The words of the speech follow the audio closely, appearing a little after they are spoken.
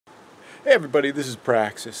Hey everybody, this is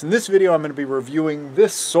Praxis. In this video I'm going to be reviewing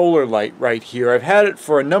this solar light right here. I've had it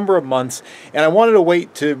for a number of months and I wanted to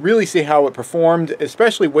wait to really see how it performed,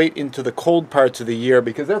 especially wait into the cold parts of the year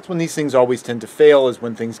because that's when these things always tend to fail, is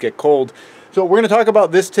when things get cold. So we're going to talk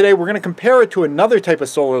about this today. We're going to compare it to another type of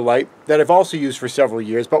solar light that I've also used for several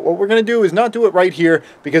years, but what we're going to do is not do it right here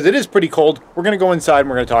because it is pretty cold. We're going to go inside and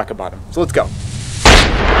we're going to talk about them. So let's go.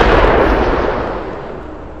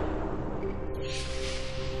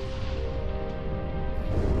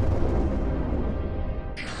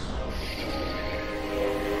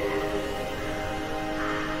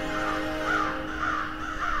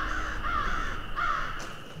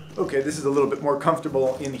 Okay, this is a little bit more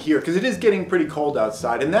comfortable in here because it is getting pretty cold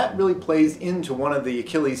outside, and that really plays into one of the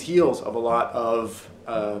Achilles heels of a lot of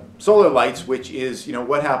solar lights, which is,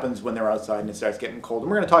 what happens when they're outside and it starts getting cold.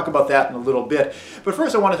 And we're going to talk about that in a little bit. But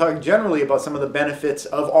first I want to talk generally about some of the benefits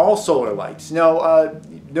of all solar lights. Now,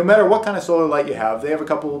 no matter what kind of solar light you have, they have a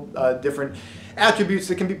couple different attributes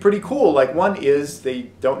that can be pretty cool. Like, one is they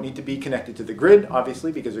don't need to be connected to the grid,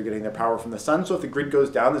 obviously, because they're getting their power from the sun. So if the grid goes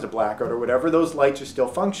down, there's a blackout or whatever, those lights are still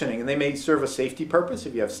functioning, and they may serve a safety purpose.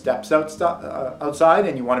 If you have steps outside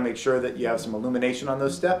and you want to make sure that you have some illumination on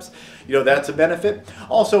those steps, that's a benefit.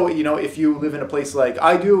 Also, if you live in a place like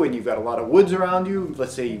I do and you've got a lot of woods around you,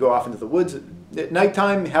 let's say you go off into the woods at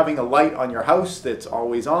nighttime, having a light on your house that's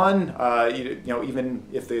always on, even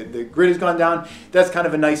if the grid has gone down, that's kind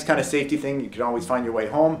of a nice kind of safety thing. You can always find your way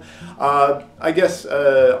home. I guess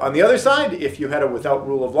on the other side, if you had a without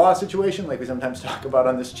rule of law situation, like we sometimes talk about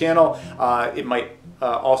on this channel, it might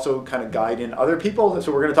also kind of guide in other people.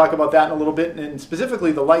 So we're going to talk about that in a little bit, and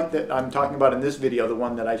specifically the light that I'm talking about in this video, the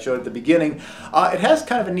one that I showed at the beginning, it has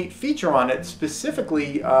kind of a neat feature on it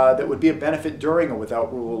specifically that would be a benefit during a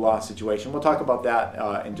without rule of law situation. We'll talk about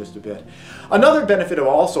that in just a bit. Another benefit of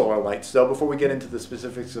all solar lights, though, before we get into the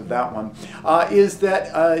specifics of that one, is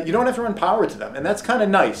that you don't have to run power to them, and that's kind of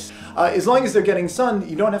nice. As long as they're getting sun,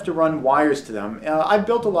 you don't have to run wires to them. I've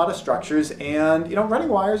built a lot of structures, and running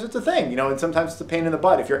wires, it's a thing, and sometimes it's a pain in the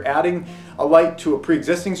butt. If you're adding a light to a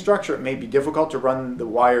pre-existing structure, it may be difficult to run the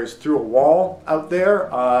wires through a wall out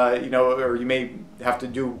there, or you may have to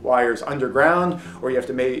do wires underground, or you have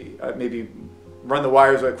to maybe run the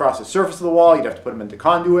wires across the surface of the wall. You'd have to put them into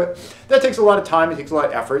conduit. That takes a lot of time. It takes a lot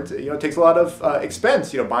of effort. It takes a lot of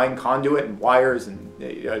expense. Buying conduit and wires and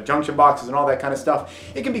junction boxes and all that kind of stuff.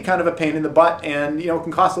 It can be kind of a pain in the butt, and it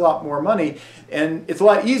can cost a lot more money. And it's a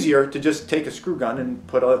lot easier to just take a screw gun and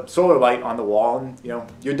put a solar light on the wall, and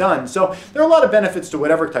you're done. So there are a lot of benefits to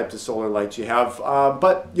whatever types of solar lights you have.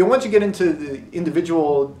 But once you get into the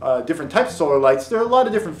individual different types of solar lights, there are a lot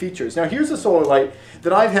of different features. Now here's a solar light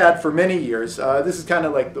that I've had for many years. This is kind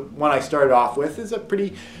of like the one I started off with. It's a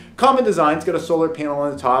pretty common design. It's got a solar panel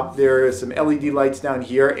on the top. There are some LED lights down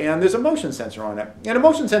here, and there's a motion sensor on it. And a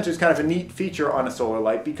motion sensor is kind of a neat feature on a solar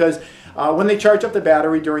light because when they charge up the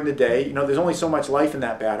battery during the day, there's only so much life in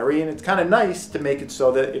that battery, and it's kind of nice to make it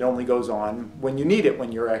so that it only goes on when you need it,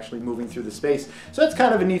 when you're actually moving through the space. So that's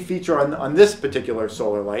kind of a neat feature on this particular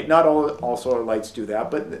solar light. Not all solar lights do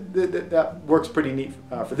that, but that works pretty neat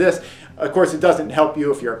for this. Of course, it doesn't help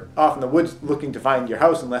you if you're off in the woods looking to find your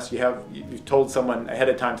house unless you've told someone ahead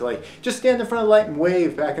of time to just stand in front of the light and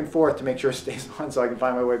wave back and forth to make sure it stays on so I can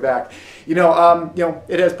find my way back. It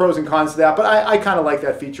has pros and cons to that, but I kind of like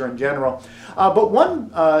that feature in general. But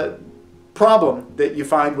one problem that you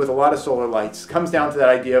find with a lot of solar lights comes down to that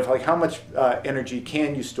idea of how much energy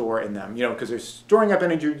can you store in them, because they're storing up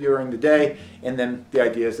energy during the day, and then the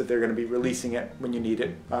idea is that they're going to be releasing it when you need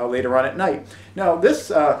it later on at night. Now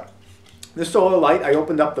this solar light, I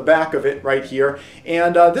opened up the back of it right here,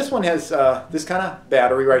 and this one has this kind of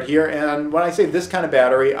battery right here. And when I say this kind of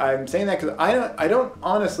battery, I'm saying that because I don't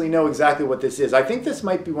honestly know exactly what this is. I think this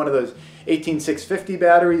might be one of those 18650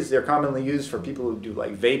 batteries. They're commonly used for people who do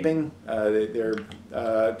vaping.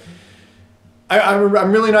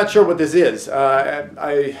 I'm really not sure what this is.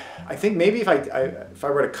 I think maybe if I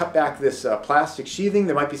were to cut back this plastic sheathing,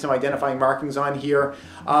 there might be some identifying markings on here,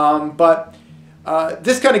 but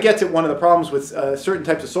this kind of gets at one of the problems with certain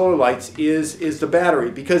types of solar lights is the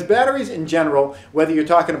battery, because batteries in general, whether you're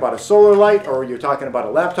talking about a solar light or you're talking about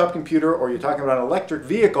a laptop computer or you're talking about an electric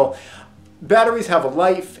vehicle, batteries have a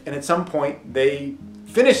life, and at some point they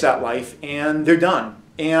finish that life and they're done.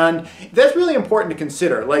 And that's really important to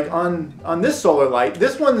consider. Like on this solar light,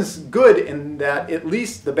 this one's good in that at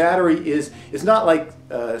least the battery is not like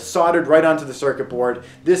soldered right onto the circuit board.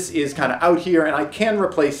 This is kind of out here, and I can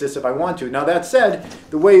replace this if I want to. Now that said,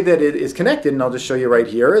 the way that it is connected, and I'll just show you right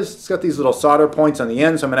here, is it's got these little solder points on the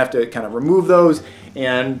end, so I'm gonna have to kind of remove those.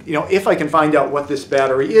 And if I can find out what this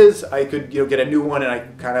battery is, I could get a new one, and I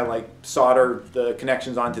kind of like solder the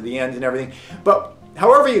connections onto the ends and everything. But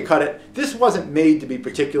however you cut it, this wasn't made to be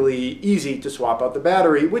particularly easy to swap out the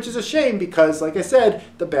battery, which is a shame because, like I said,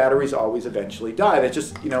 the batteries always eventually die. That's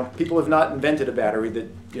just, people have not invented a battery that,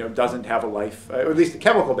 doesn't have a life, or at least a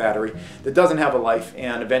chemical battery that doesn't have a life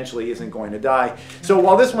and eventually isn't going to die. So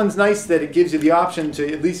while this one's nice that it gives you the option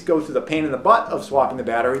to at least go through the pain in the butt of swapping the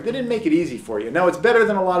battery, they didn't make it easy for you. Now, it's better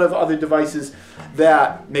than a lot of other devices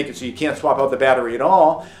that make it so you can't swap out the battery at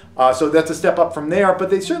all. So that's a step up from there, but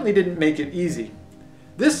they certainly didn't make it easy.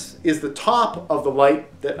 This is the top of the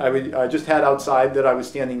light that I just had outside that I was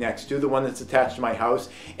standing next to, the one that's attached to my house.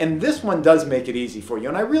 And this one does make it easy for you,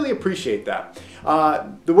 and I really appreciate that.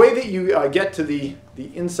 The way that you get to the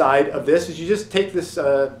inside of this is you just take this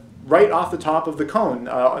right off the top of the cone.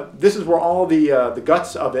 This is where all the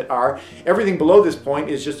guts of it are. Everything below this point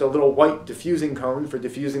is just a little white diffusing cone for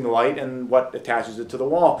diffusing the light and what attaches it to the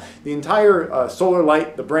wall. The entire solar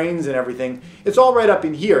light, the brains and everything, it's all right up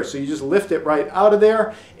in here. So you just lift it right out of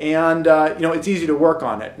there, and it's easy to work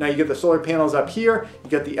on it. Now you get the solar panels up here,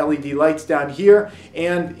 you get the LED lights down here,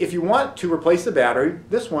 and if you want to replace the battery,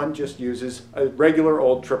 this one just uses a regular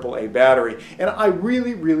old AAA battery. And I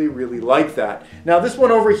really, really, really like that. Now this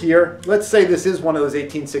one over here, let's say this is one of those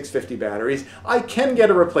 18650 batteries. I can get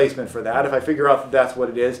a replacement for that if I figure out that that's what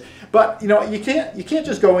it is. But you can't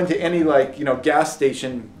just go into any gas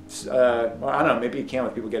station. Well, I don't know, maybe you can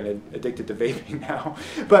with people getting addicted to vaping now.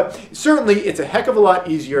 But certainly it's a heck of a lot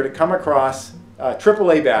easier to come across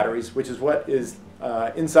AAA batteries, which is what is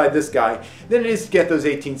inside this guy, than it is to get those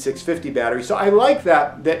 18650 batteries. So I like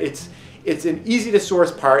that it's an easy to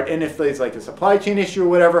source part, and if there's like a supply chain issue or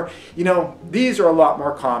whatever, these are a lot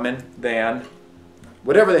more common than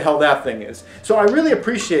whatever the hell that thing is. So I really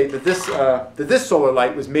appreciate that this solar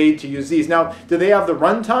light was made to use these. Now, do they have the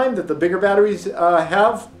runtime that the bigger batteries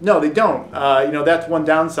have? No, they don't. That's one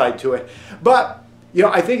downside to it. But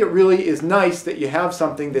I think it really is nice that you have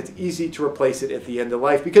something that's easy to replace it at the end of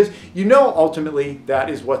life, because ultimately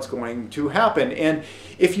that is what's going to happen. And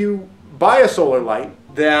if you buy a solar light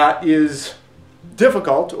that is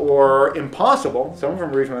difficult or impossible, some of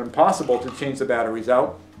them are even impossible to change the batteries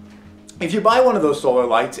out. If you buy one of those solar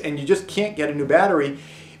lights and you just can't get a new battery,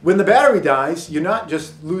 when the battery dies, you're not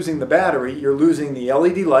just losing the battery, you're losing the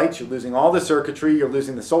LED lights, you're losing all the circuitry, you're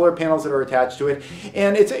losing the solar panels that are attached to it,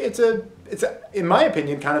 and it's in my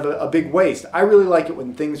opinion, kind of a big waste. I really like it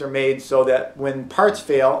when things are made so that when parts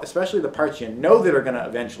fail, especially the parts that are going to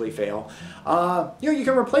eventually fail, you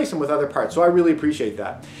can replace them with other parts. So I really appreciate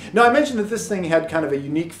that. Now, I mentioned that this thing had kind of a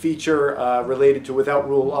unique feature related to without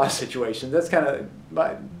rule loss situations. That's kind of,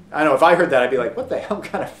 I don't know, if I heard that, I'd be like, what the hell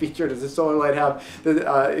kind of feature does this solar light have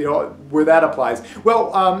that, where that applies?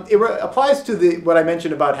 Well, it applies to what I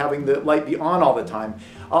mentioned about having the light be on all the time.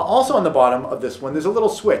 Also on the bottom of this one, there's a little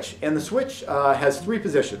switch, and the switch has 3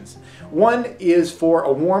 positions. One is for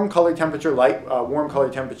a warm color temperature light. Warm color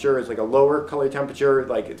temperature is like a lower color temperature,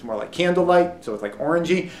 like it's more like candlelight, so it's like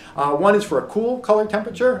orangey. One is for a cool color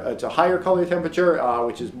temperature. It's a higher color temperature,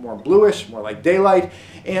 which is more bluish, more like daylight.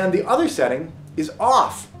 And the other setting is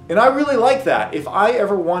off. And I really like that. If I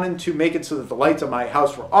ever wanted to make it so that the lights on my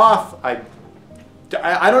house were off,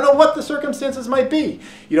 I don't know what the circumstances might be.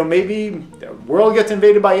 Maybe the world gets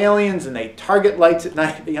invaded by aliens and they target lights at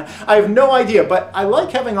night. I have no idea, but I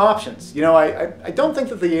like having options. I don't think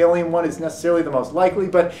that the alien one is necessarily the most likely,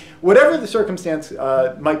 but whatever the circumstance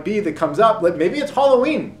might be that comes up, maybe it's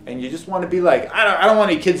Halloween and you just want to be like, I don't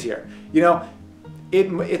want any kids here.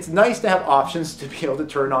 It's nice to have options to be able to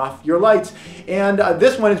turn off your lights, and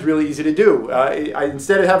this one is really easy to do.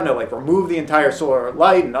 Instead of having to remove the entire solar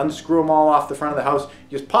light and unscrew them all off the front of the house,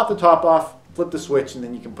 you just pop the top off, flip the switch, and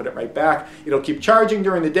then you can put it right back. It'll keep charging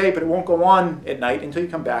during the day, but it won't go on at night until you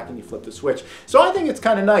come back and you flip the switch. So I think it's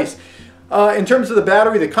kind of nice. In terms of the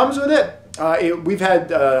battery that comes with it, we've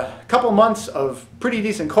had a couple months of pretty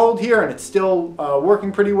decent cold here, and it's still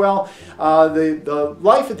working pretty well. The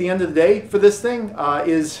life at the end of the day for this thing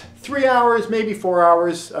is 3 hours, maybe 4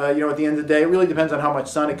 hours, at the end of the day. It really depends on how much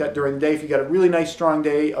sun it got during the day. If you got a really nice strong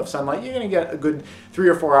day of sunlight, you're going to get a good 3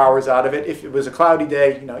 or 4 hours out of it. If it was a cloudy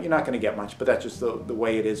day, you're not going to get much, but that's just the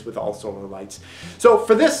way it is with all solar lights. So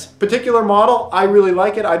for this particular model, I really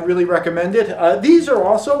like it. I'd really recommend it. These are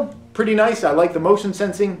also pretty nice. I like the motion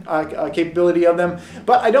sensing capability of them,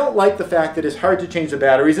 but I don't like the fact that it's hard to change the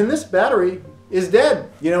batteries, and this battery is dead.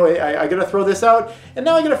 You know, I gotta throw this out, and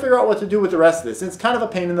now I gotta figure out what to do with the rest of this. And it's kind of a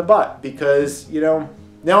pain in the butt because, you know,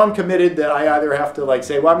 now I'm committed that I either have to like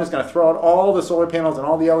say, well, I'm just gonna throw out all the solar panels and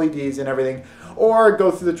all the LEDs and everything, or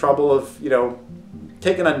go through the trouble of, you know,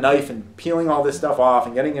 taking a knife and peeling all this stuff off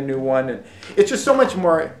and getting a new one. And it's just so much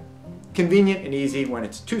more convenient and easy when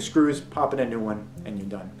it's 2 screws, pop in a new one, and you're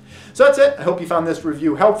done. So that's it. I hope you found this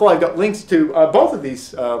review helpful. I've got links to both of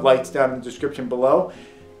these lights down in the description below.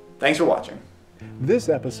 Thanks for watching. This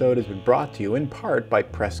episode has been brought to you in part by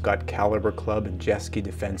Prescott Caliber Club and Jeske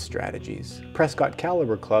Defense Strategies. Prescott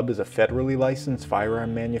Caliber Club is a federally licensed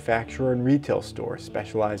firearm manufacturer and retail store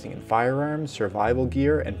specializing in firearms, survival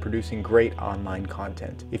gear, and producing great online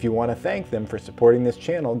content. If you want to thank them for supporting this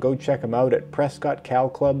channel, go check them out at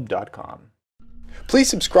PrescottCalClub.com. Please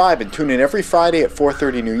subscribe and tune in every Friday at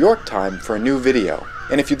 4:30 New York time for a new video.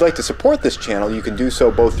 And if you'd like to support this channel, you can do so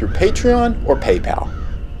both through Patreon or PayPal.